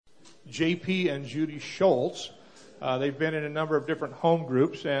JP and Judy Schultz. They've been in a number of different home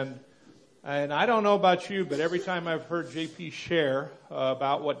groups, and I don't know about you, but every time I've heard JP share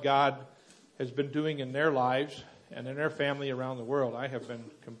about what God has been doing in their lives and in their family around the world, I have been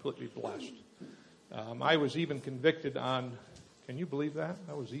completely blessed. I was even convicted on, can you believe that?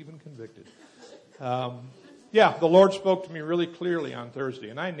 I was even convicted. The Lord spoke to me really clearly on Thursday,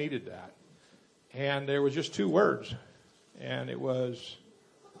 and I needed that. And there was just two words, and it was,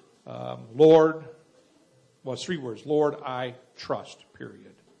 three words, Lord, I trust,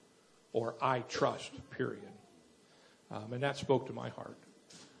 period. Or I trust, period. And that spoke to my heart.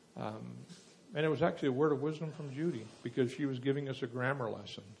 And it was actually a word of wisdom from Judy, because she was giving us a grammar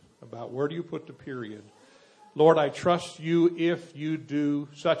lesson about where do you put the period. Lord, I trust you if you do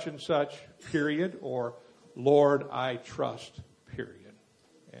such and such, period, or Lord, I trust, period.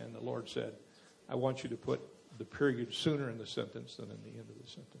 And the Lord said, I want you to put the period sooner in the sentence than in the end of the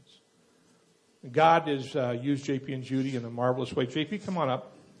sentence. God has used JP and Judy in a marvelous way. JP, come on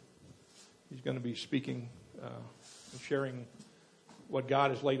up. He's going to be speaking and sharing what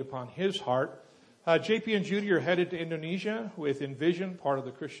God has laid upon his heart. JP and Judy are headed to Indonesia with Envision, part of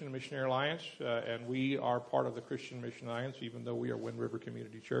the Christian Missionary Alliance, and we are part of the Christian Mission Alliance, even though we are Wind River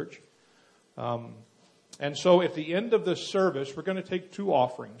Community Church. And so at the end of the service, we're going to take two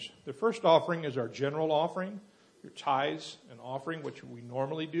offerings. The first offering is our general offering, your tithes and offering, which we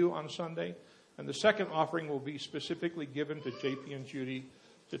normally do on Sunday. And the second offering will be specifically given to JP and Judy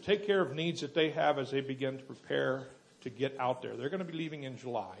to take care of needs that they have as they begin to prepare to get out there. They're going to be leaving in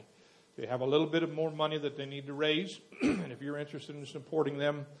July. They have a little bit of more money that they need to raise. And if you're interested in supporting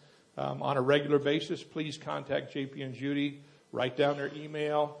them on a regular basis, please contact JP and Judy. Write down their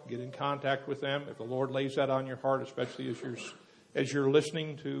email. Get in contact with them. If the Lord lays that on your heart, especially as you're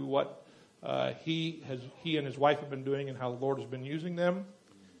listening to what he and his wife have been doing and how the Lord has been using them,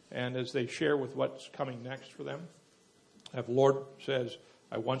 and as they share with what's coming next for them. If the Lord says,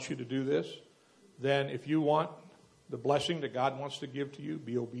 I want you to do this, then if you want the blessing that God wants to give to you,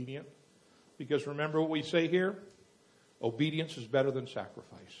 be obedient. Because remember what we say here? Obedience is better than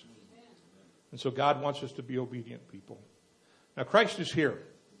sacrifice. And so God wants us to be obedient people. Now Christ is here.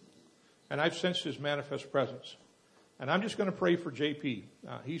 And I've sensed his manifest presence. And I'm just going to pray for JP.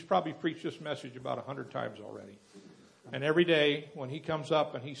 He's probably preached this message about 100 times already. And every day when he comes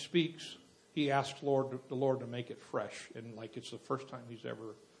up and he speaks, he asks the Lord to make it fresh. And like it's the first time he's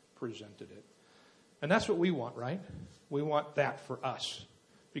ever presented it. And that's what we want, right? We want that for us.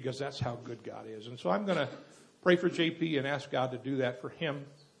 Because that's how good God is. And so I'm going to pray for JP and ask God to do that for him.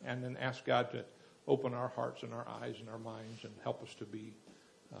 And then ask God to open our hearts and our eyes and our minds and help us to be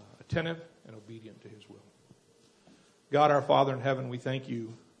attentive and obedient to his will. God, our Father in heaven, we thank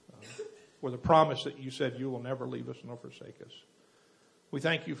you for the promise that you said you will never leave us nor forsake us. We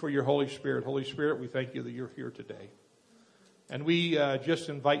thank you for your Holy Spirit. Holy Spirit, we thank you that you're here today. And we just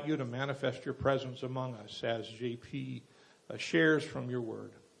invite you to manifest your presence among us as JP shares from your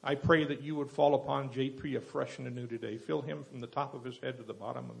word. I pray that you would fall upon JP afresh and anew today. Fill him from the top of his head to the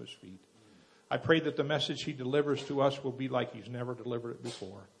bottom of his feet. I pray that the message he delivers to us will be like he's never delivered it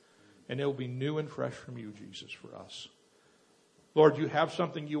before. And it will be new and fresh from you, Jesus, for us. Lord, you have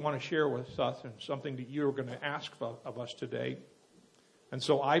something you want to share with us and something that you're going to ask of us today. And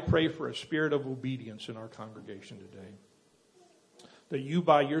so I pray for a spirit of obedience in our congregation today. That you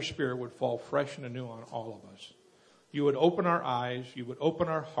by your Spirit would fall fresh and anew on all of us. You would open our eyes, you would open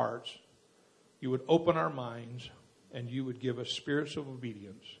our hearts, you would open our minds, and you would give us spirits of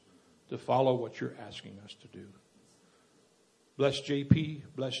obedience to follow what you're asking us to do. Bless JP,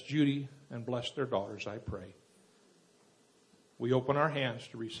 bless Judy, and bless their daughters, I pray. We open our hands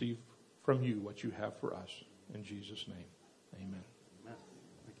to receive from you what you have for us. In Jesus' name, amen. Amen.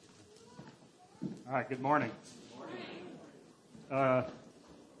 All right, good morning. Good morning.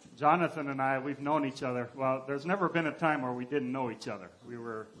 Jonathan and I, we've known each other. Well, there's never been a time where we didn't know each other. We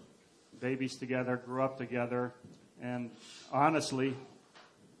were babies together, grew up together, and honestly,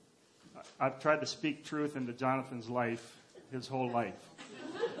 I've tried to speak truth into Jonathan's life his whole life.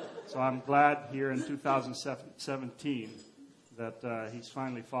 So I'm glad here in 2017 that he's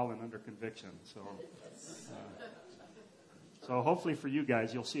finally fallen under conviction. So hopefully for you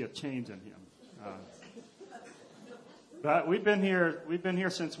guys, you'll see a change in him. But we've been here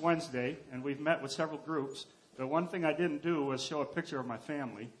since Wednesday, and we've met with several groups. But one thing I didn't do was show a picture of my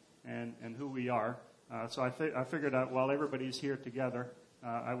family and who we are. So I figured out while everybody's here together,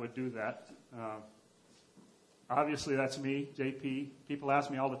 I would do that. Obviously, that's me, JP. People ask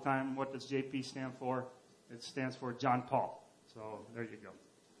me all the time, what does JP stand for? It stands for John Paul. So there you go.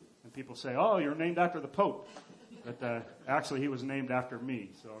 And people say, oh, you're named after the Pope. But actually, he was named after me,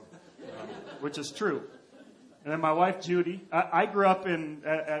 so which is true. And then my wife, Judy. I grew up in,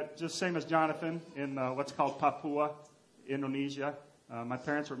 just same as Jonathan, in what's called Papua, Indonesia. My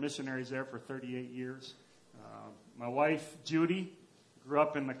parents were missionaries there for 38 years. My wife, Judy, grew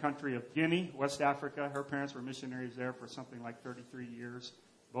up in the country of Guinea, West Africa. Her parents were missionaries there for something like 33 years.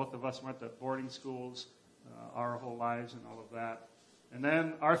 Both of us went to boarding schools our whole lives and all of that. And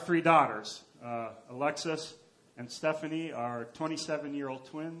then our three daughters, Alexis and Stephanie, are 27-year-old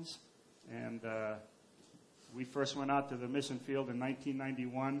twins. And we first went out to the mission field in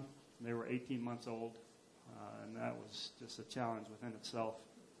 1991. They were 18 months old. And that was just a challenge within itself.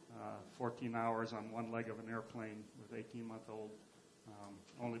 14 hours on one leg of an airplane with 18-month-old,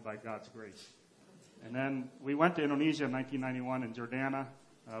 only by God's grace. And then we went to Indonesia in 1991, and Jordana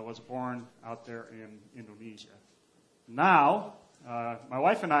was born out there in Indonesia. Now, my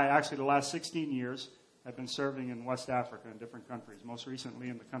wife and I, actually the last 16 years, have been serving in West Africa in different countries, most recently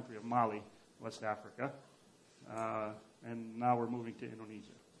in the country of Mali, West Africa. And now we're moving to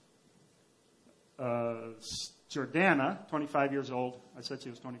Indonesia. Jordana, 25 years old. I said she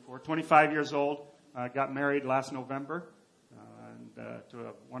was 24. 25 years old. Got married last November to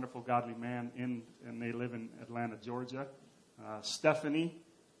a wonderful, godly man, and they live in Atlanta, Georgia. Stephanie,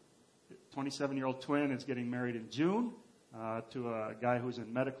 27-year-old twin, is getting married in June to a guy who's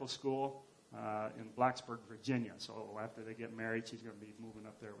in medical school in Blacksburg, Virginia. So after they get married, she's going to be moving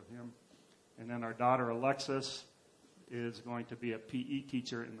up there with him. And then our daughter, Alexis, is going to be a PE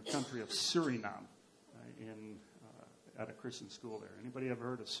teacher in the country of Suriname at a Christian school there. Anybody ever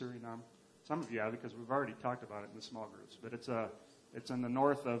heard of Suriname? Some of you have, because we've already talked about it in the small groups. But it's in the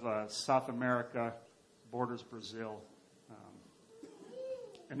north of South America, borders Brazil.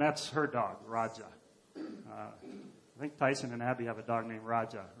 And that's her dog, Raja. I think Tyson and Abby have a dog named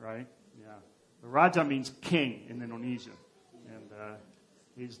Raja, right? Yeah. The Raja means king in Indonesian. And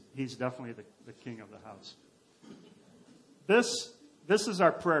he's definitely the king of the house. This is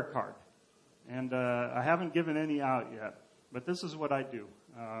our prayer card. And I haven't given any out yet, but this is what I do.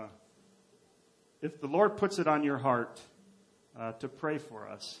 If the Lord puts it on your heart to pray for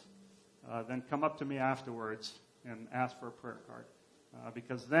us, then come up to me afterwards and ask for a prayer card.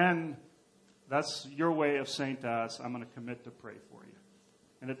 Because then that's your way of saying to us, I'm going to commit to pray for you.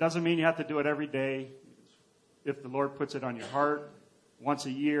 And it doesn't mean you have to do it every day. If the Lord puts it on your heart, once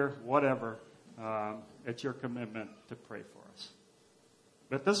a year, whatever, it's your commitment to pray for us.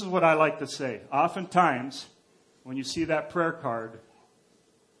 But this is what I like to say. Oftentimes, when you see that prayer card,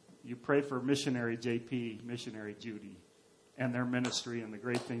 you pray for missionary JP, missionary Judy, and their ministry and the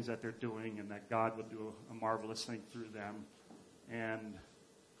great things that they're doing, and that God will do a marvelous thing through them. And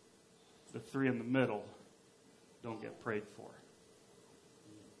the three in the middle don't get prayed for.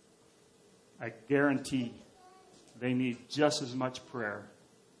 I guarantee they need just as much prayer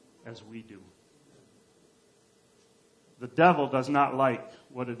as we do. The devil does not like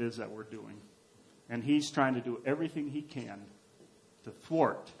what it is that we're doing. And he's trying to do everything he can to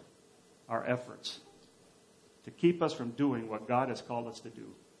thwart our efforts, to keep us from doing what God has called us to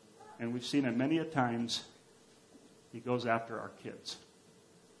do. And we've seen it many a times. He goes after our kids.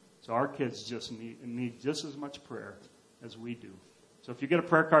 So our kids just need just as much prayer as we do. So if you get a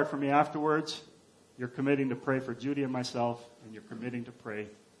prayer card from me afterwards, you're committing to pray for Judy and myself, and you're committing to pray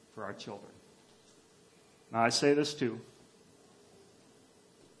for our children. Now, I say this too.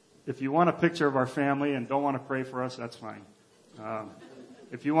 If you want a picture of our family and don't want to pray for us, that's fine.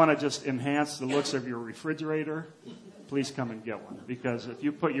 If you want to just enhance the looks of your refrigerator, please come and get one. Because if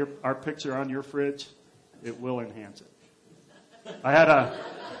you put our picture on your fridge, it will enhance it.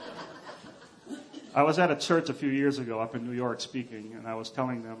 I was at a church a few years ago up in New York speaking, and I was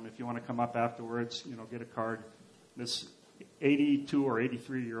telling them, if you want to come up afterwards, get a card. This 82 or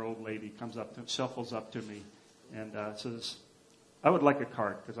 83-year-old lady comes up, shuffles up to me, and says, I would like a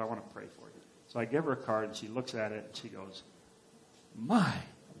card because I want to pray for you. So I give her a card, and she looks at it, and she goes, my,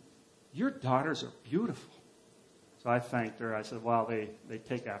 your daughters are beautiful. So I thanked her. I said, well, they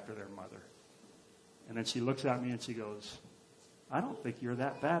take after their mother. And then she looks at me, and she goes, I don't think you're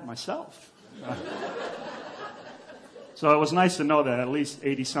that bad myself. So it was nice to know that at least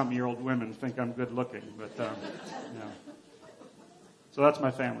 80-something-year-old women think I'm good looking. But so that's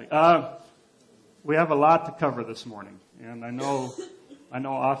my family. We have a lot to cover this morning, and I know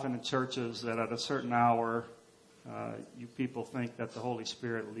often in churches that at a certain hour, you people think that the Holy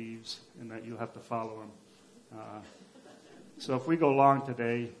Spirit leaves and that you have to follow him. So if we go long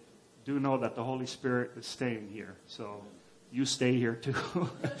today, do know that the Holy Spirit is staying here. So you stay here too.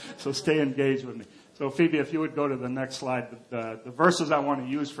 So stay engaged with me. So Phoebe, if you would go to the next slide, the verses I want to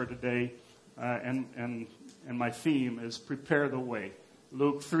use for today, and and my theme is prepare the way.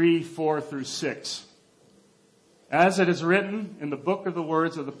 Luke 3:4-6. As it is written in the book of the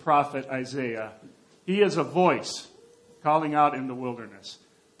words of the prophet Isaiah, he is a voice calling out in the wilderness.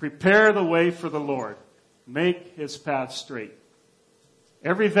 Prepare the way for the Lord. Make his path straight.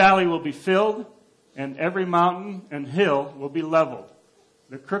 Every valley will be filled, and every mountain and hill will be leveled.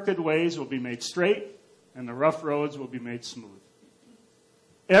 The crooked ways will be made straight, and the rough roads will be made smooth.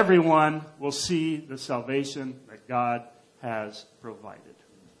 Everyone will see the salvation that God has provided.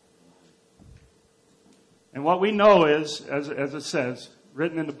 And what we know is, as it says,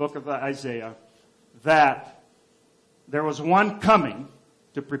 written in the book of Isaiah, that there was one coming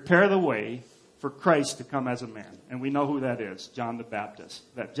to prepare the way for Christ to come as a man. And we know who that is, John the Baptist.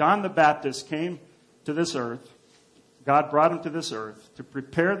 That John the Baptist came to this earth, God brought him to this earth to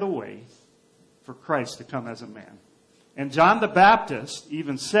prepare the way for Christ to come as a man. And John the Baptist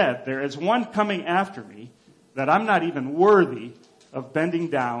even said, there is one coming after me that I'm not even worthy of bending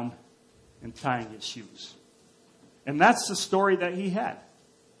down and tying his shoes. And that's the story that he had.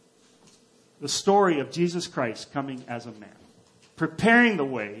 The story of Jesus Christ coming as a man, preparing the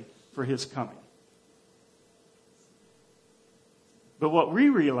way for his coming. But what we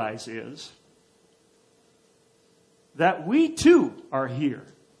realize is that we too are here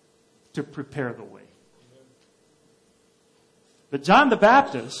to prepare the way. But John the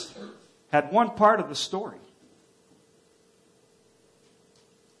Baptist had one part of the story.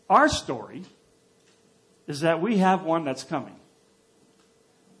 Our story is that we have one that's coming.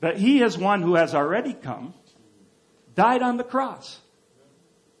 That he is one who has already come, died on the cross.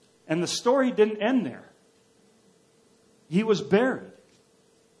 And the story didn't end there. He was buried.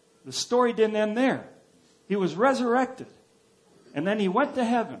 The story didn't end there. He was resurrected. And then he went to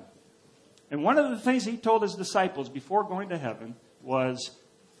heaven. And one of the things he told his disciples before going to heaven was,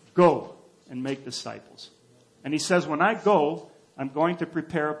 go and make disciples. And he says, when I go, I'm going to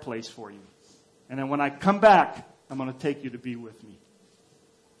prepare a place for you. And then when I come back, I'm going to take you to be with me.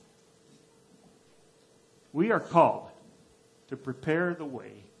 We are called to prepare the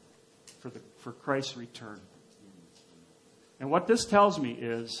way for Christ's return. And what this tells me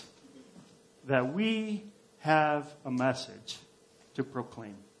is that we have a message to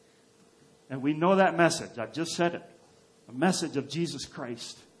proclaim. And we know that message. I've just said it. A message of Jesus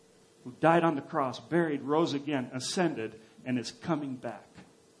Christ, who died on the cross, buried, rose again, ascended, and is coming back.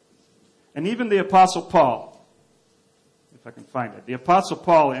 And even the Apostle Paul, if I can find it, the Apostle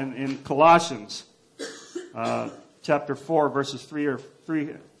Paul in Colossians chapter 4, verses 3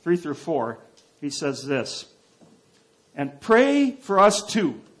 through 4, he says this, and pray for us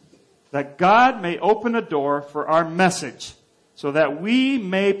too, that God may open a door for our message, so that we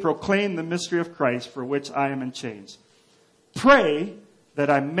may proclaim the mystery of Christ, for which I am in chains. Pray that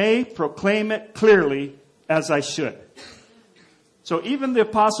I may proclaim it clearly as I should. So even the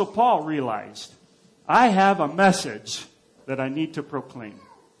Apostle Paul realized, I have a message that I need to proclaim.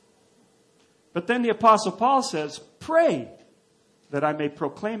 But then the Apostle Paul says, pray that I may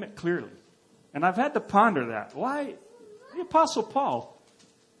proclaim it clearly. And I've had to ponder that. Why? The Apostle Paul,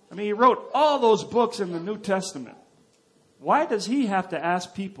 I mean, he wrote all those books in the New Testament. Why does he have to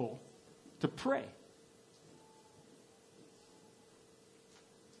ask people to pray?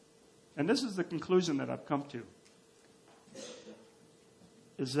 And this is the conclusion that I've come to.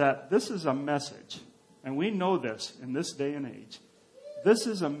 Is that this is a message, and we know this in this day and age. This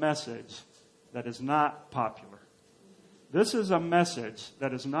is a message that is not popular. This is a message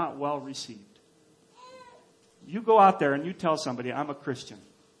that is not well received. You go out there and you tell somebody, I'm a Christian.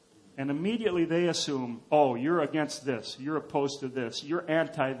 And immediately they assume, oh, you're against this. You're opposed to this. You're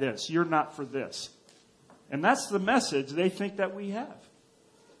anti this. You're not for this. And that's the message they think that we have.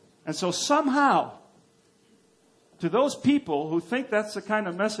 And so somehow, to those people who think that's the kind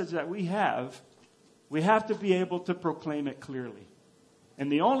of message that we have to be able to proclaim it clearly.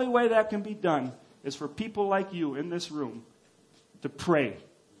 And the only way that can be done is for people like you in this room to pray.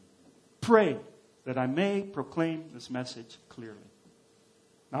 Pray that I may proclaim this message clearly.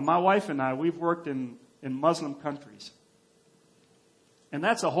 Now, my wife and I, we've worked in Muslim countries. And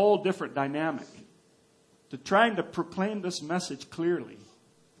that's a whole different dynamic. To trying to proclaim this message clearly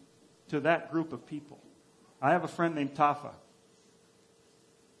to that group of people. I have a friend named Tafa.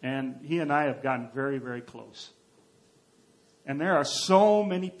 And he and I have gotten very, very close. And there are so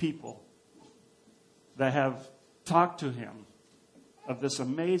many people that have talked to him of this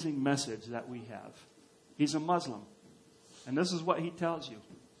amazing message that we have. He's a Muslim. And this is what he tells you.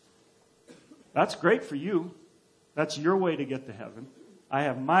 That's great for you. That's your way to get to heaven. I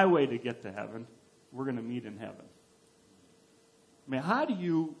have my way to get to heaven. We're going to meet in heaven. I mean, how do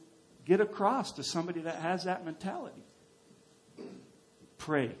you get across to somebody that has that mentality.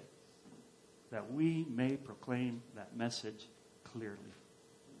 Pray that we may proclaim that message clearly.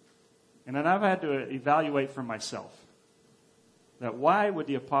 And then I've had to evaluate for myself that why would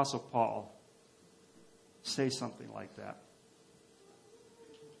the Apostle Paul say something like that?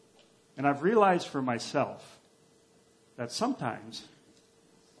 And I've realized for myself that sometimes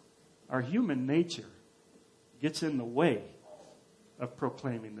our human nature gets in the way of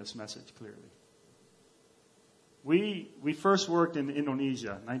proclaiming this message clearly. We first worked in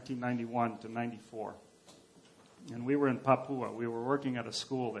Indonesia, 1991 to 94. And we were in Papua. We were working at a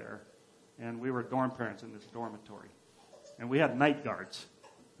school there. And we were dorm parents in this dormitory. And we had night guards.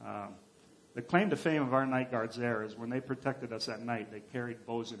 The claim to fame of our night guards there is when they protected us at night, they carried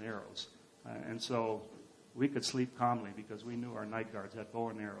bows and arrows. And so we could sleep calmly because we knew our night guards had bow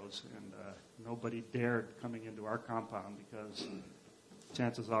and arrows. And nobody dared coming into our compound because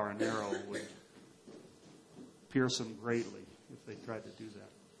chances are an arrow would pierce them greatly if they tried to do that.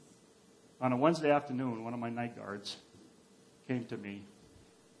 On a Wednesday afternoon, one of my night guards came to me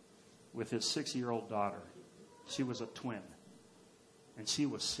with his 6-year-old daughter. She was a twin, and she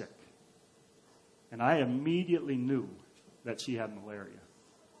was sick. And I immediately knew that she had malaria,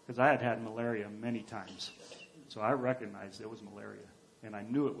 because I had had malaria many times. So I recognized it was malaria, and I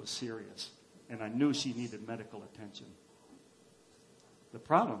knew it was serious, and I knew she needed medical attention. The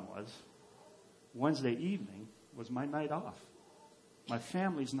problem was, Wednesday evening was my night off, my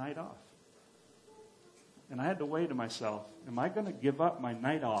family's night off. And I had to weigh to myself, am I going to give up my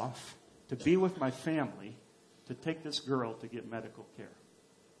night off to be with my family to take this girl to get medical care?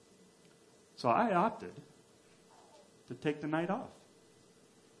 So I opted to take the night off.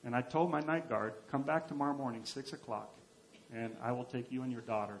 And I told my night guard, come back tomorrow morning, 6 o'clock, and I will take you and your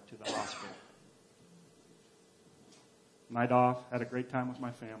daughter to the hospital. Night off, had a great time with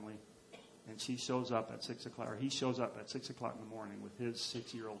my family, and she shows up at 6 o'clock, or he shows up at 6 o'clock in the morning with his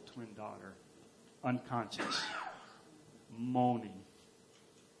 6-year-old twin daughter, unconscious, moaning.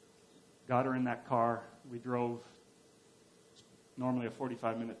 Got her in that car. We drove normally a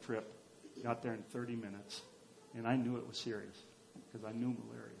 45-minute trip. Got there in 30 minutes. And I knew it was serious because I knew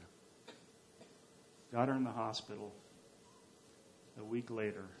malaria. Got her in the hospital. A week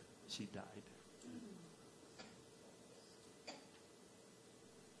later, she died.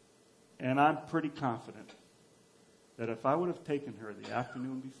 And I'm pretty confident that if I would have taken her the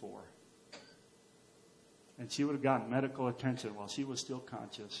afternoon before, and she would have gotten medical attention while she was still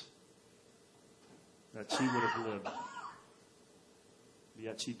conscious, that she would have lived.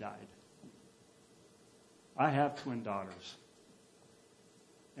 Yet she died. I have twin daughters.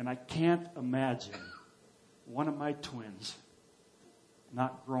 And I can't imagine one of my twins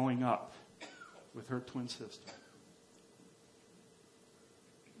not growing up with her twin sister.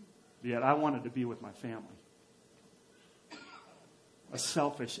 Yet I wanted to be with my family. A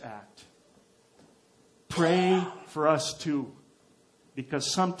selfish act. Pray for us too,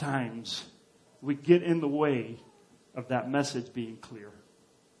 because sometimes we get in the way of that message being clear.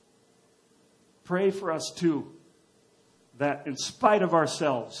 Pray for us too, that in spite of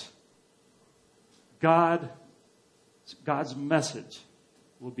ourselves, God's message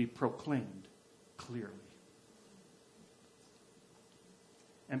will be proclaimed clearly.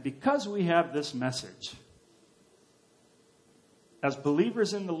 And because we have this message, as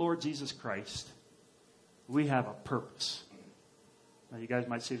believers in the Lord Jesus Christ, we have a purpose. Now, you guys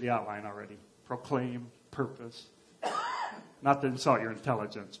might see the outline already. Proclaim, purpose. Not to insult your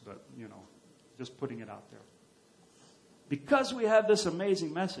intelligence, but, just putting it out there. Because we have this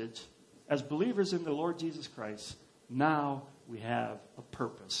amazing message, as believers in the Lord Jesus Christ, now we have a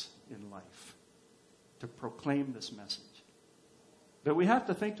purpose in life to proclaim this message. But we have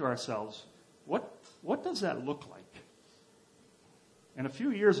to think to ourselves, what does that look like? And a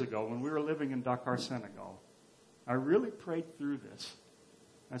few years ago, when we were living in Dakar, Senegal, I really prayed through this.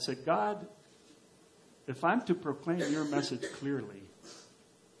 I said, God, if I'm to proclaim your message clearly,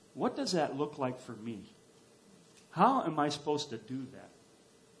 what does that look like for me? How am I supposed to do that?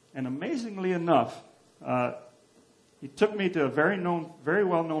 And amazingly enough, he took me to a very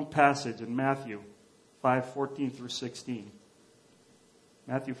well-known passage in Matthew 5:14 through 16.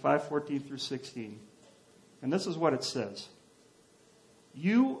 Matthew 5:14 through 16. And this is what it says.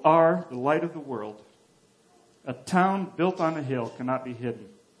 You are the light of the world. A town built on a hill cannot be hidden.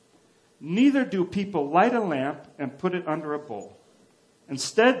 Neither do people light a lamp and put it under a bowl.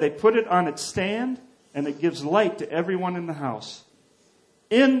 Instead, they put it on its stand, and it gives light to everyone in the house.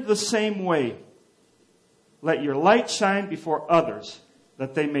 In the same way, let your light shine before others,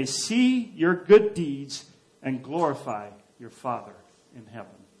 that they may see your good deeds and glorify your Father in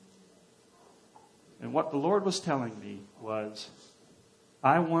heaven. And what the Lord was telling me was,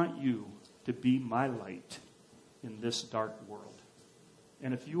 I want you to be my light in this dark world.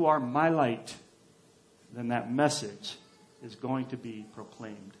 And if you are my light, then that message is going to be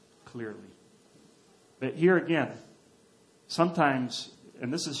proclaimed clearly. But here again, sometimes,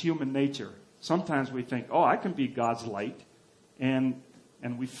 and this is human nature, sometimes we think, oh, I can be God's light, and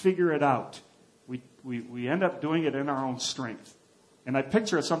we figure it out. We end up doing it in our own strength. And I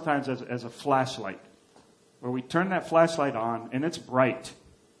picture it sometimes as a flashlight, where we turn that flashlight on, and it's bright,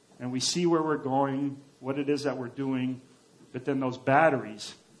 and we see where we're going, what it is that we're doing, but then those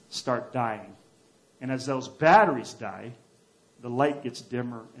batteries start dying. And as those batteries die, the light gets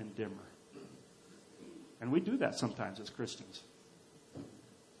dimmer and dimmer. And we do that sometimes as Christians.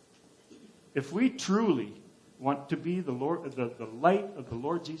 If we truly want to be the light of the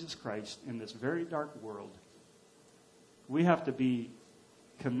Lord Jesus Christ in this very dark world, we have to be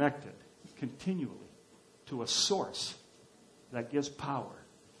connected continually to a source that gives power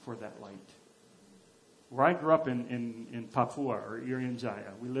for that light. Where I grew up in Papua or Irian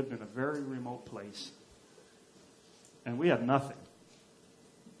Jaya, we lived in a very remote place. And we had nothing.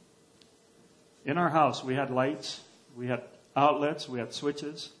 In our house, we had lights, we had outlets, we had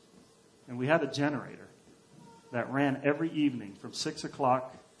switches, and we had a generator that ran every evening from 6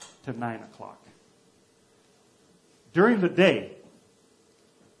 o'clock to 9 o'clock. During the day,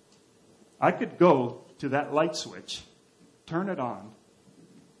 I could go to that light switch, turn it on,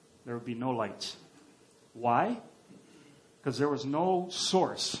 there would be no lights. Why? Because there was no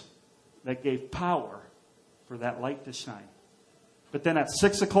source that gave power for that light to shine. But then at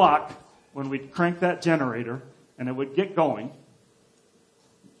 6 o'clock, when we'd crank that generator and it would get going,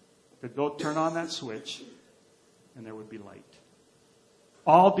 could go turn on that switch and there would be light.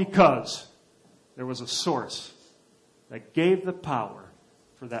 All because there was a source that gave the power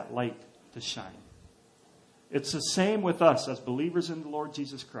for that light to shine. It's the same with us as believers in the Lord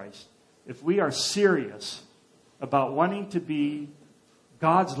Jesus Christ. If we are serious about wanting to be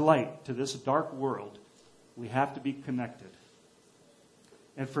God's light to this dark world, we have to be connected.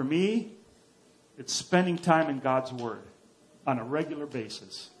 And for me, it's spending time in God's Word on a regular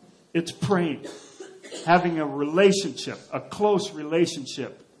basis. It's praying, having a relationship, a close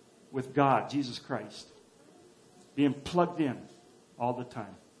relationship with God, Jesus Christ. Being plugged in all the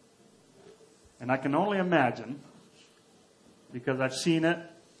time. And I can only imagine, because I've seen it,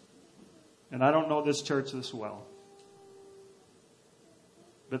 and I don't know this church this well,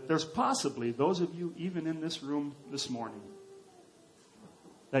 but there's possibly those of you even in this room this morning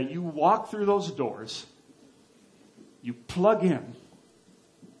that you walk through those doors, you plug in,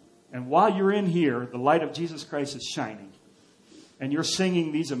 and while you're in here, the light of Jesus Christ is shining. And you're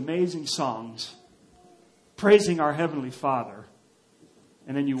singing these amazing songs, praising our Heavenly Father.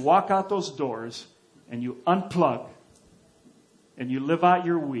 And then you walk out those doors and you unplug and you live out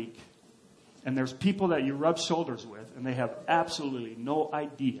your week. And there's people that you rub shoulders with and they have absolutely no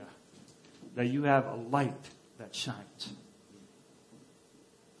idea that you have a light that shines.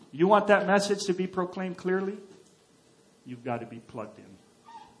 You want that message to be proclaimed clearly? You've got to be plugged in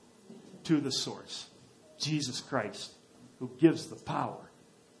to the source, Jesus Christ, who gives the power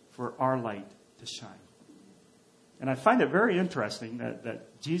for our light to shine. And I find it very interesting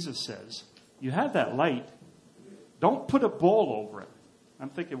that Jesus says, you have that light, don't put a bowl over it. I'm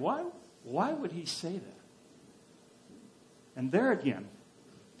thinking, why would he say that? And there again,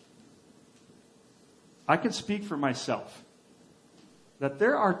 I can speak for myself that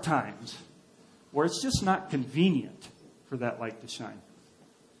there are times where it's just not convenient for that light to shine.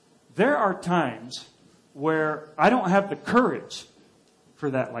 There are times where I don't have the courage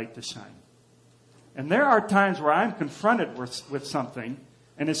for that light to shine. And there are times where I'm confronted with something,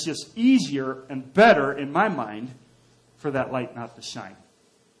 and it's just easier and better in my mind for that light not to shine.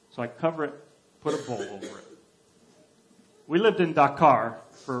 So I cover it, put a bowl over it. We lived in Dakar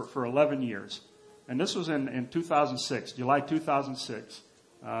for 11 years. And this was in 2006, July 2006.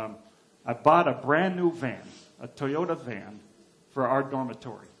 I bought a brand new van, a Toyota van, for our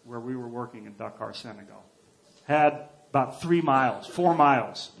dormitory where we were working in Dakar, Senegal. Had about 4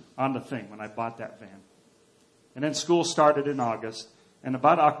 miles on the thing when I bought that van. And then school started in August. And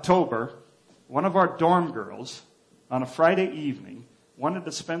about October, one of our dorm girls, on a Friday evening, wanted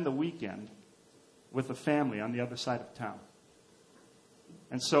to spend the weekend with a family on the other side of town.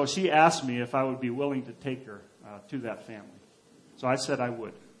 And so she asked me if I would be willing to take her to that family. So I said I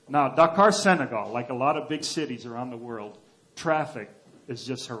would. Now, Dakar, Senegal, like a lot of big cities around the world, traffic is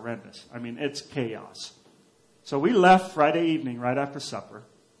just horrendous. I mean, it's chaos. So we left Friday evening right after supper.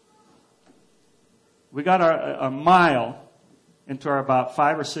 We got a mile into our about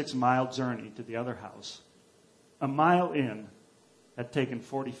 5 or 6 mile journey to the other house. A mile in had taken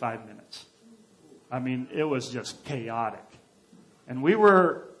 45 minutes. I mean, it was just chaotic. And we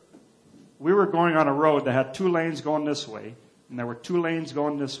were going on a road that had 2 lanes going this way, and there were 2 lanes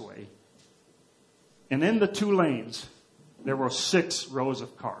going this way. And in the 2 lanes, there were 6 rows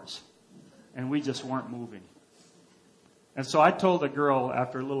of cars. And we just weren't moving. And so I told the girl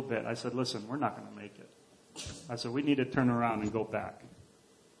after a little bit, I said, listen, we're not going to make it. I said, we need to turn around and go back.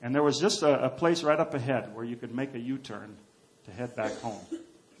 And there was just a place right up ahead where you could make a U-turn to head back home.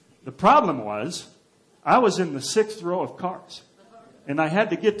 The problem was, I was in the 6th row of cars. And I had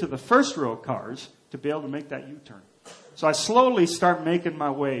to get to the 1st row of cars to be able to make that U-turn. So I slowly start making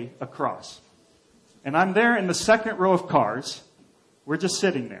my way across. And I'm there in the 2nd row of cars. We're just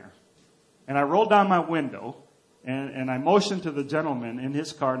sitting there. And I roll down my window, and I motion to the gentleman in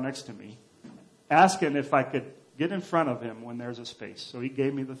his car next to me, asking if I could get in front of him when there's a space. So he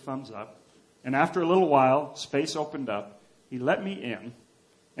gave me the thumbs up. And after a little while, space opened up. He let me in.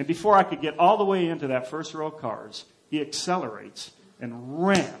 And before I could get all the way into that 1st row of cars, he accelerates and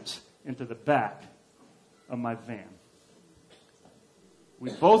rams into the back of my van.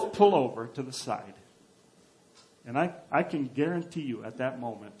 We both pull over to the side. And I can guarantee you at that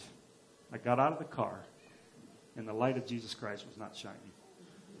moment, I got out of the car, and the light of Jesus Christ was not shining.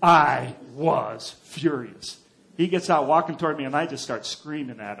 I was furious. He gets out walking toward me, and I just start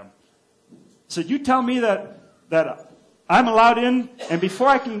screaming at him. So you tell me that I'm allowed in, and before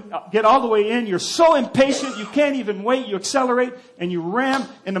I can get all the way in, you're so impatient, you can't even wait, you accelerate, and you ram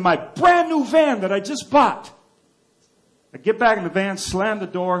into my brand new van that I just bought. I get back in the van, slam the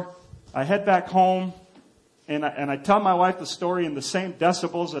door, I head back home, and I tell my wife the story in the same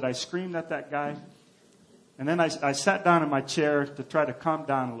decibels that I screamed at that guy. And then I sat down in my chair to try to calm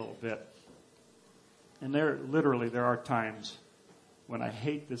down a little bit. And there are times when I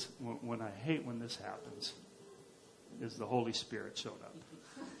hate this, when this happens, is the Holy Spirit showed up.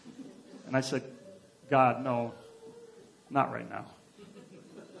 And I said, God, no, not right now.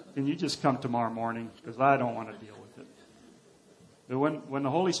 Can you just come tomorrow morning? Because I don't want to deal with it. But when the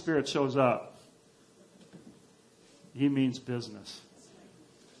Holy Spirit shows up, he means business.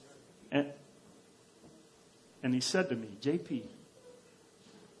 And he said to me, JP,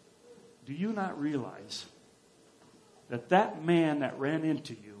 do you not realize that man that ran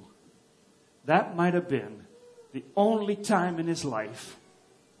into you, that might have been the only time in his life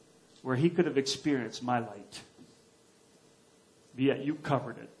where he could have experienced my light. But yet you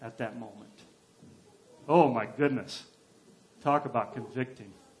covered it at that moment. Oh my goodness. Talk about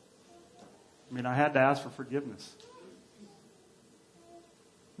convicting. I mean, I had to ask for forgiveness.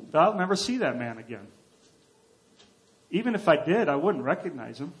 But I'll never see that man again. Even if I did, I wouldn't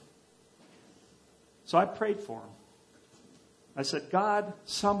recognize him. So I prayed for him. I said, God,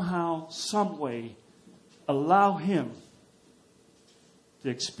 somehow, some way, allow him to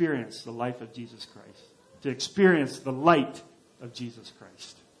experience the life of Jesus Christ, to experience the light of Jesus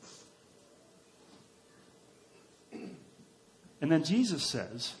Christ. And then Jesus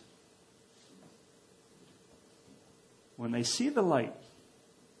says, when they see the light,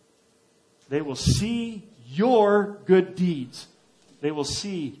 they will see your good deeds. They will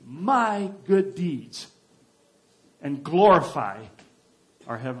see my good deeds and glorify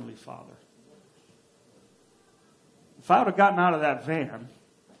our Heavenly Father. If I would have gotten out of that van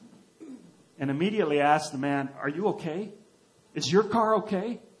and immediately asked the man, are you okay? Is your car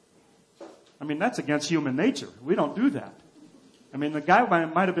okay? I mean, that's against human nature. We don't do that. I mean, the guy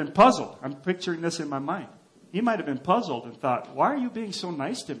might have been puzzled. I'm picturing this in my mind. He might have been puzzled and thought, why are you being so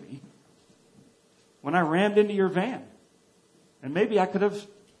nice to me when I rammed into your van? And maybe I could have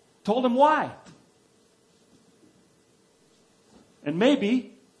told him why. And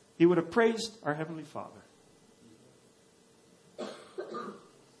maybe he would have praised our Heavenly Father.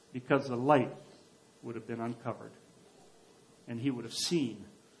 Because the light would have been uncovered. And he would have seen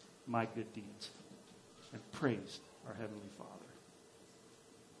my good deeds and praised our Heavenly Father.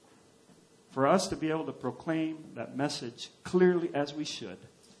 For us to be able to proclaim that message clearly as we should,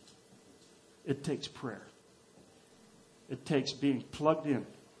 it takes prayer. It takes being plugged in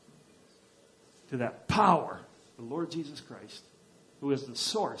to that power, the Lord Jesus Christ, who is the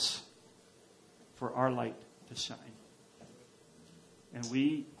source for our light to shine. And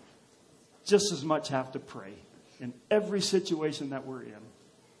we just as much have to pray in every situation that we're in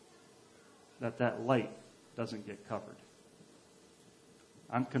that light doesn't get covered.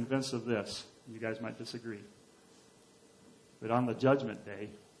 I'm convinced of this. You guys might disagree. But on the judgment day,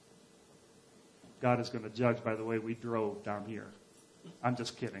 God is going to judge by the way we drove down here. I'm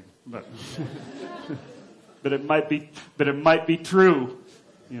just kidding. But but it might be true.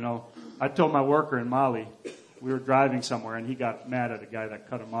 You know, I told my worker in Mali, we were driving somewhere, and he got mad at a guy that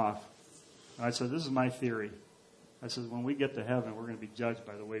cut him off. And I said, this is my theory. I said, when we get to heaven, we're going to be judged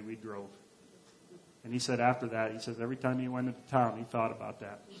by the way we drove. And he said after that, he says every time he went into town, he thought about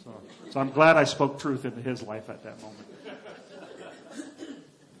that. So I'm glad I spoke truth into his life at that moment.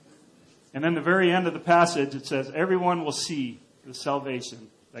 And then the very end of the passage, it says, everyone will see the salvation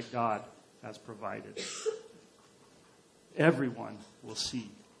that God has provided. Everyone will see.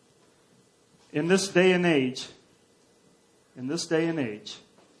 In this day and age,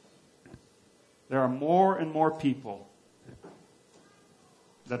 there are more and more people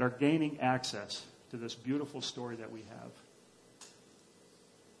that are gaining access to this beautiful story that we have.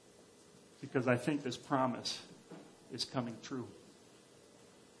 Because I think this promise is coming true.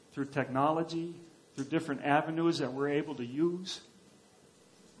 Through technology, through different avenues that we're able to use,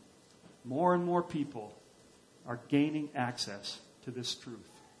 more and more people are gaining access to this truth.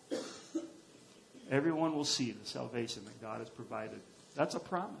 Everyone will see the salvation that God has provided. That's a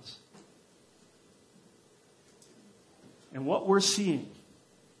promise. And what we're seeing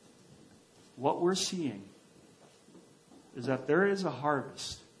is that there is a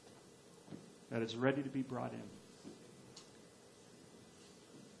harvest that is ready to be brought in.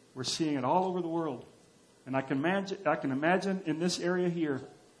 We're seeing it all over the world. And I can imagine in this area here,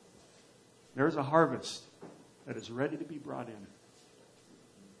 there's a harvest that is ready to be brought in.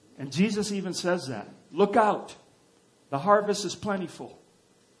 And Jesus even says that. Look out. The harvest is plentiful.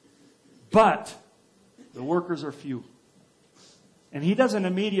 But the workers are few. And he doesn't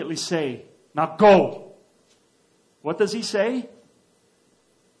immediately say, now go. What does he say?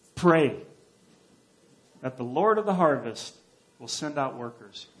 Pray that the Lord of the harvest will send out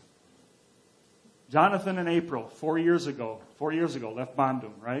workers. Jonathan and April, 4 years ago, left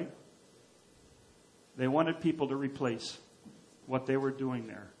Bandung, right? They wanted people to replace what they were doing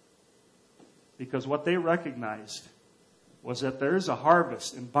there. Because what they recognized was that there is a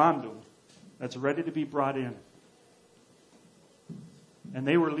harvest in Bandung that's ready to be brought in. And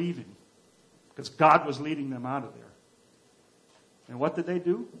they were leaving because God was leading them out of there. And what did they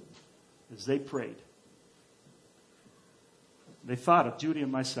do? Is they prayed. They thought of Judy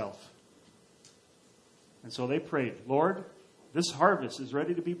and myself. And so they prayed, Lord, this harvest is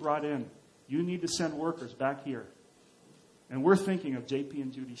ready to be brought in. You need to send workers back here. And we're thinking of JP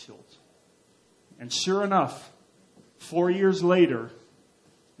and Judy Schultz. And sure enough, 4 years later,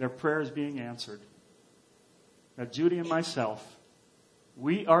 their prayer is being answered. That Judy and myself,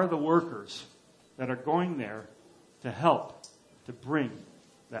 we are the workers that are going there to help to bring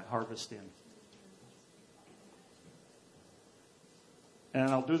that harvest in. And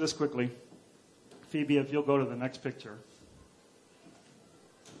I'll do this quickly. Phoebe, if you'll go to the next picture.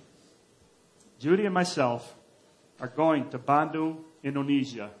 Judy and myself are going to Bandung,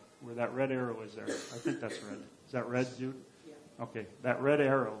 Indonesia, where that red arrow is there. I think that's red. Is that red, Jude? Yeah. Okay, that red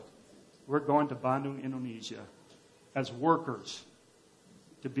arrow. We're going to Bandung, Indonesia as workers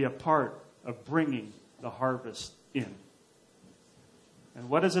to be a part of bringing the harvest in. And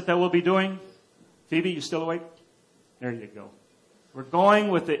what is it that we'll be doing? Phoebe, you still awake? There you go. We're going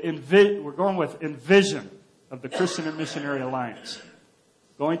with Envision of the Christian and Missionary Alliance.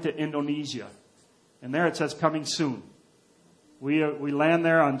 Going to Indonesia. And there it says coming soon. We land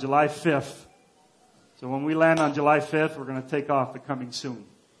there on July 5th. So when we land on July 5th, we're going to take off the coming soon.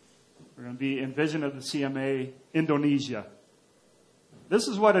 We're going to be Envision of the CMA, Indonesia. This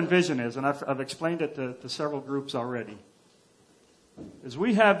is what Envision is, and I've explained it to several groups already. Is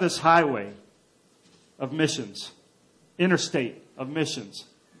we have this highway of missions, interstate of missions.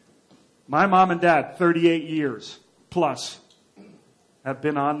 My mom and dad, 38 years plus, have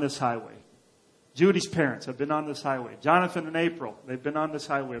been on this highway. Judy's parents have been on this highway. Jonathan and April, they've been on this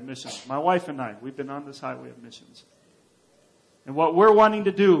highway of missions. My wife and I, we've been on this highway of missions. And what we're wanting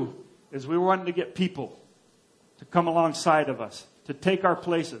to do is we're wanting to get people to come alongside of us, to take our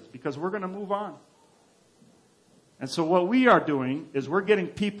places, because we're going to move on. And so what we are doing is we're getting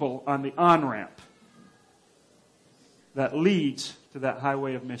people on the on-ramp that leads to that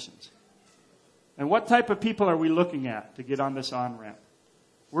highway of missions. And what type of people are we looking at to get on this on-ramp?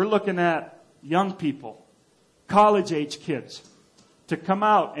 We're looking at young people, college-age kids, to come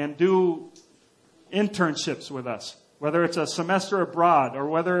out and do internships with us. Whether it's a semester abroad or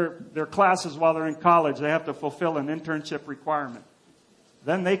whether their classes while they're in college, they have to fulfill an internship requirement.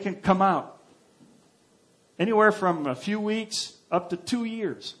 Then they can come out. Anywhere from a few weeks up to 2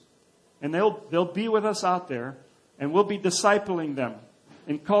 years. And they'll be with us out there, and we'll be discipling them,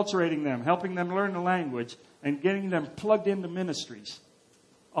 enculturating them, helping them learn the language, and getting them plugged into ministries.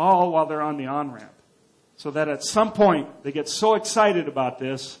 All while they're on the on-ramp. so that at some point they get so excited about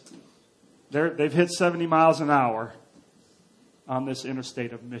this, they've hit 70 miles an hour on this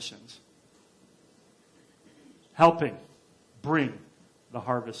interstate of missions. Helping bring the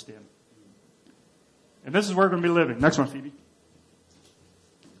harvest in. And this is where we're going to be living. Next one, Phoebe.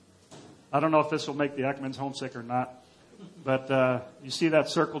 I don't know if this will make the Eckmans homesick or not. But you see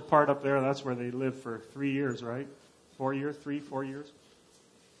that circled part up there? That's where they lived for 3 years, right? 4 years? 4 years?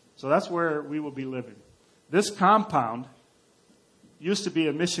 So that's where we will be living. This compound used to be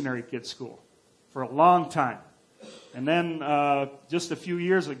a missionary kids school for a long time. And then just a few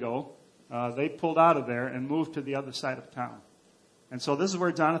years ago, they pulled out of there and moved to the other side of town. And so this is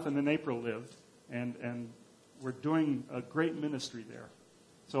where Jonathan and April lived. And we're doing a great ministry there.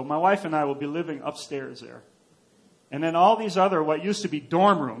 So my wife and I will be living upstairs there. And then all these other, what used to be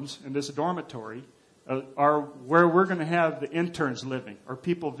dorm rooms in this dormitory, are where we're going to have the interns living, or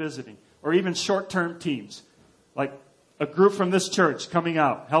people visiting, or even short-term teams. Like a group from this church coming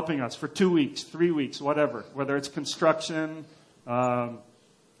out, helping us for 2 weeks, 3 weeks, whatever. Whether it's construction,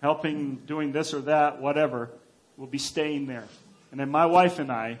 helping, doing this or that, whatever, we'll be staying there. And then my wife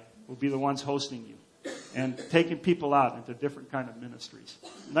and I will be the ones hosting you and taking people out into different kind of ministries.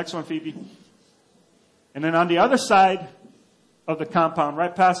 Next one, Phoebe. And then on the other side of the compound,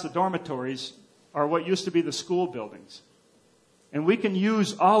 right past the dormitories, are what used to be the school buildings. And we can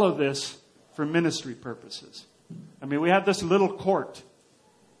use all of this for ministry purposes. I mean, we have this little court.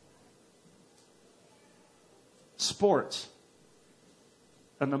 Sports.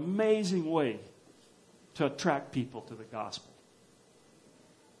 An amazing way to attract people to the gospel.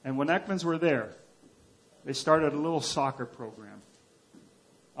 And when Eckmans were there, they started a little soccer program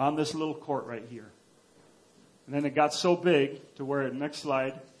on this little court right here. And then it got so big to where, next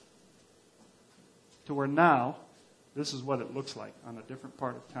slide, to where now, this is what it looks like on a different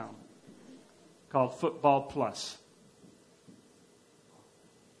part of town, called Football Plus.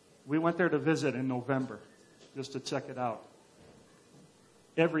 We went there to visit in November, just to check it out.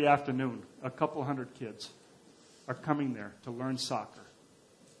 Every afternoon, a couple hundred kids are coming there to learn soccer.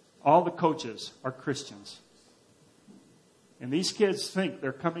 All the coaches are Christians. And these kids think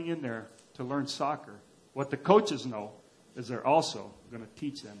they're coming in there to learn soccer. What the coaches know is they're also going to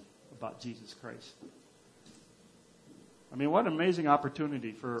teach them about Jesus Christ. I mean, what an amazing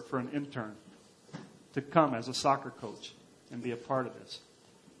opportunity for an intern to come as a soccer coach and be a part of this.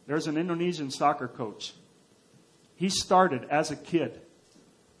 There's an Indonesian soccer coach. He started as a kid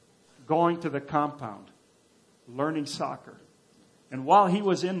going to the compound, learning soccer. And while he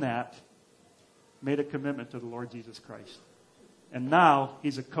was in that, made a commitment to the Lord Jesus Christ. And now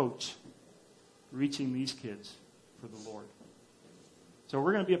he's a coach reaching these kids for the Lord. So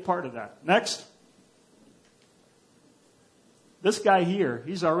we're going to be a part of that. Next. This guy here,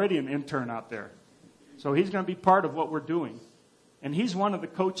 he's already an intern out there. So he's going to be part of what we're doing. And he's one of the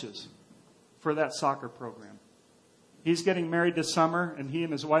coaches for that soccer program. He's getting married this summer, and he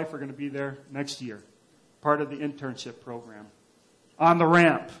and his wife are going to be there next year. Part of the internship program. On the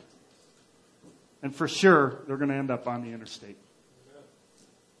ramp. And for sure, they're going to end up on the interstate.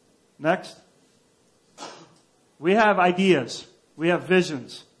 Next. We have ideas. We have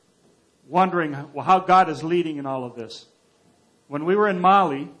visions. Wondering how God is leading in all of this. When we were in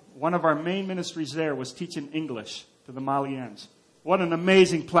Mali, one of our main ministries there was teaching English to the Malians. What an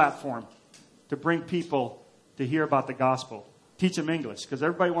amazing platform to bring people to hear about the gospel. Teach them English, because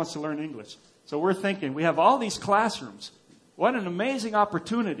everybody wants to learn English. So we're thinking, we have all these classrooms. What an amazing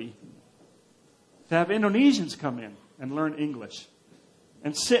opportunity to have Indonesians come in and learn English.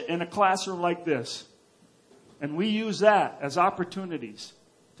 And sit in a classroom like this. And we use that as opportunities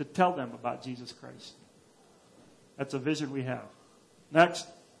to tell them about Jesus Christ. That's a vision we have. Next.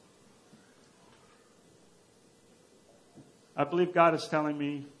 I believe God is telling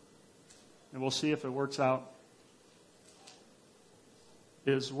me, and we'll see if it works out,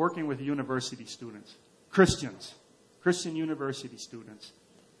 is working with university students, Christians, Christian university students,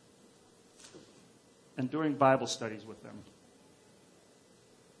 and doing Bible studies with them.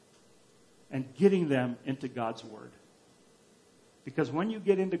 And getting them into God's Word. Because when you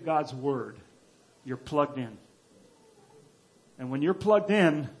get into God's Word, you're plugged in. And when you're plugged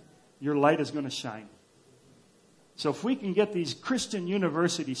in, your light is going to shine. So if we can get these Christian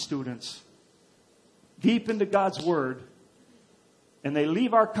university students deep into God's Word, and they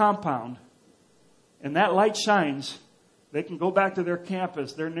leave our compound, and that light shines, they can go back to their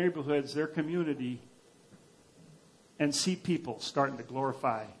campus, their neighborhoods, their community, and see people starting to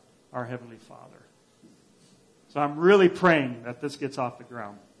glorify our Heavenly Father. So I'm really praying that this gets off the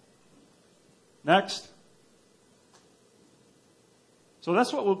ground. Next. So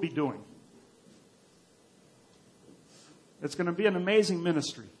that's what we'll be doing. It's going to be an amazing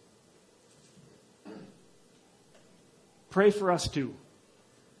ministry. Pray for us too,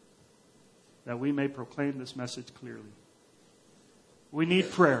 that we may proclaim this message clearly. We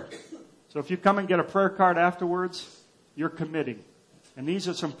need prayer. So if you come and get a prayer card afterwards, you're committing. And these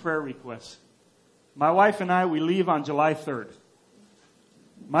are some prayer requests. My wife and I, we leave on July 3rd.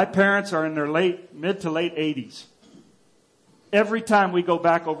 My parents are in their mid to late 80s. Every time we go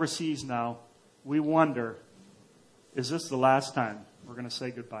back overseas now, we wonder, is this the last time we're going to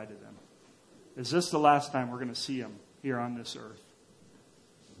say goodbye to them? Is this the last time we're going to see them here on this earth?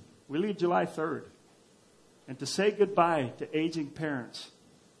 We leave July 3rd. And to say goodbye to aging parents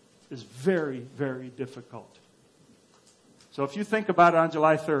is very, very difficult. So if you think about it on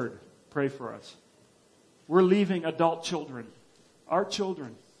July 3rd, pray for us. We're leaving adult children, our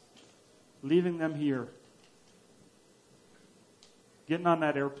children, leaving them here, getting on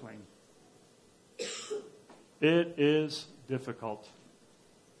that airplane. It is difficult.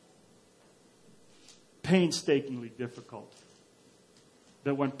 Painstakingly difficult.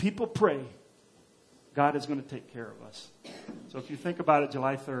 But when people pray, God is going to take care of us. So if you think about it,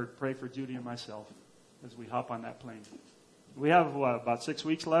 July 3rd, pray for Judy and myself as we hop on that plane. We have, about 6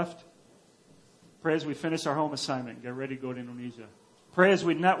 weeks left. Pray as we finish our home assignment, get ready to go to Indonesia. Pray as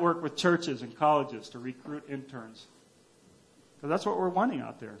we network with churches and colleges to recruit interns. Because that's what we're wanting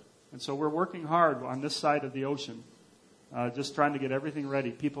out there. And so we're working hard on this side of the ocean, just trying to get everything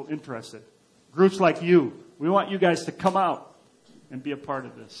ready, people interested. Groups like you, we want you guys to come out and be a part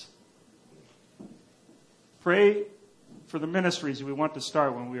of this. Pray for the ministries we want to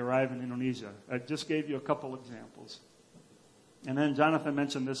start when we arrive in Indonesia. I just gave you a couple examples. And then Jonathan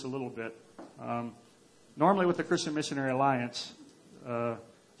mentioned this a little bit. Normally with the Christian Missionary Alliance,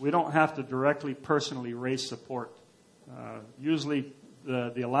 we don't have to directly, personally raise support. Usually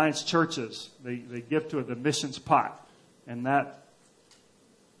the Alliance churches, they give to the missions pot. And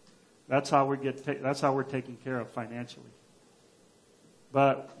that's how we're taken care of financially.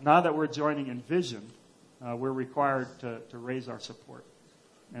 But now that we're joining Envision, we're required to raise our support.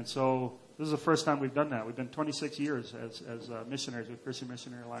 And so this is the first time we've done that. We've been 26 years as missionaries with Christian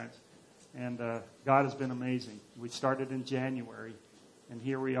Missionary Alliance. And God has been amazing. We started in January, and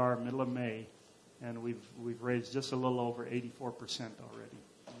here we are, middle of May, and we've raised just a little over 84%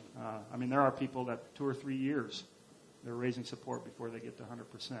 already. There are people that 2 or 3 years, they're raising support before they get to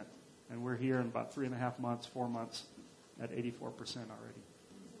 100%. And we're here in about 3.5 months, 4 months, at 84% already.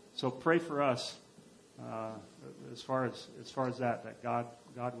 So pray for us as far as that God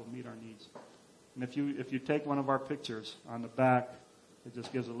will meet our needs. And if you take one of our pictures on the back, it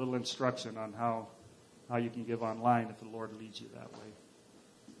just gives a little instruction on how you can give online if the Lord leads you that way.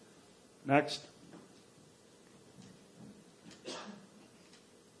 Next.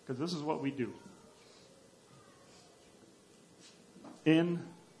 Because this is what we do. In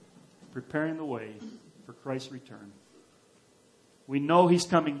preparing the way for Christ's return, we know He's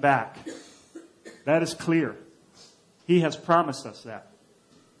coming back. That is clear. He has promised us that.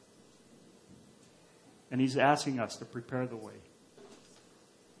 And He's asking us to prepare the way.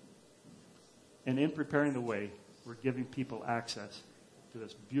 And in preparing the way, we're giving people access to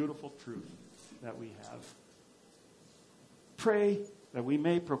this beautiful truth that we have. Pray that we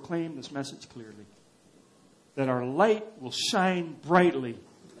may proclaim this message clearly. That our light will shine brightly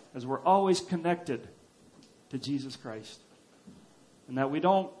as we're always connected to Jesus Christ. And that we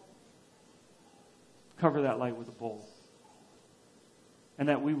don't cover that light with a bowl. And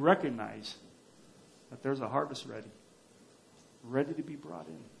that we recognize that there's a harvest ready to be brought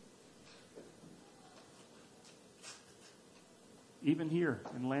in. Even here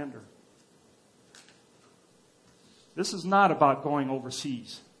in Lander. This is not about going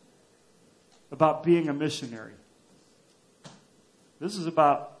overseas, about being a missionary. This is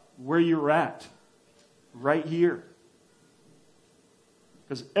about where you're at, right here.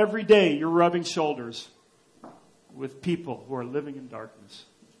 Because every day you're rubbing shoulders with people who are living in darkness.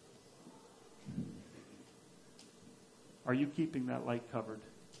 Are you keeping that light covered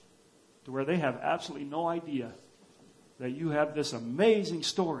to where they have absolutely no idea that you have this amazing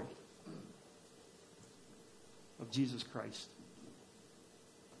story of Jesus Christ?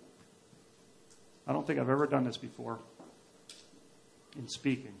 I don't think I've ever done this before in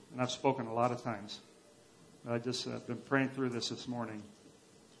speaking, and I've spoken a lot of times. I just been praying through this morning,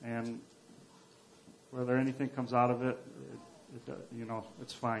 and whether anything comes out of it,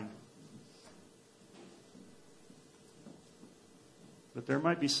 it's fine. But there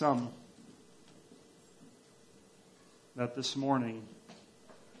might be some that this morning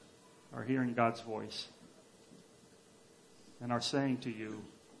are hearing God's voice and are saying to you,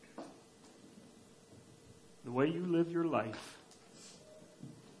 the way you live your life,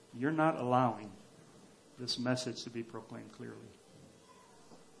 you're not allowing this message to be proclaimed clearly.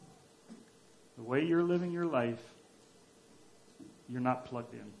 The way you're living your life, you're not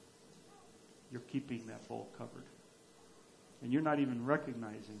plugged in. You're keeping that bowl covered. And you're not even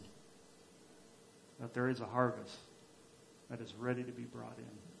recognizing that there is a harvest that is ready to be brought in.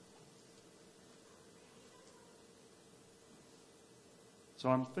 So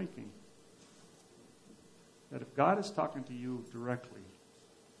I'm thinking that if God is talking to you directly,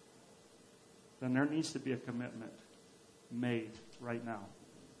 then there needs to be a commitment made right now.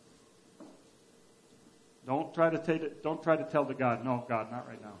 Don't try to tell the God, no, God, not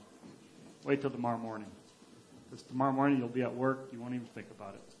right now. Wait till tomorrow morning. Because tomorrow morning you'll be at work, you won't even think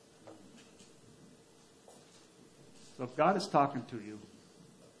about it. So if God is talking to you,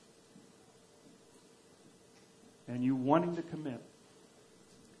 and you wanting to commit,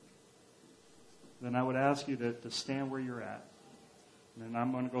 then I would ask you to stand where you're at. And then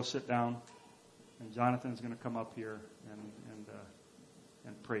I'm going to go sit down, and Jonathan's going to come up here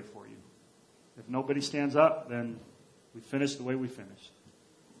and pray for you. If nobody stands up, then we finish the way we finished.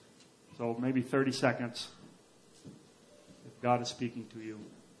 So maybe 30 seconds. If God is speaking to you,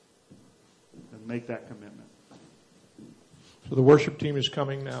 then make that commitment. So the worship team is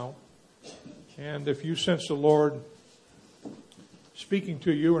coming now. And if you sense the Lord speaking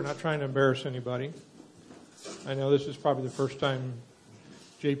to you, we're not trying to embarrass anybody. I know this is probably the first time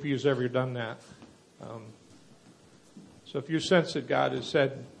JP has ever done that. So if you sense that God has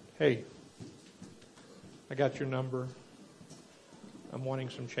said, hey, I got your number, I'm wanting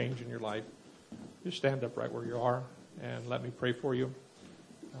some change in your life, just stand up right where you are and let me pray for you.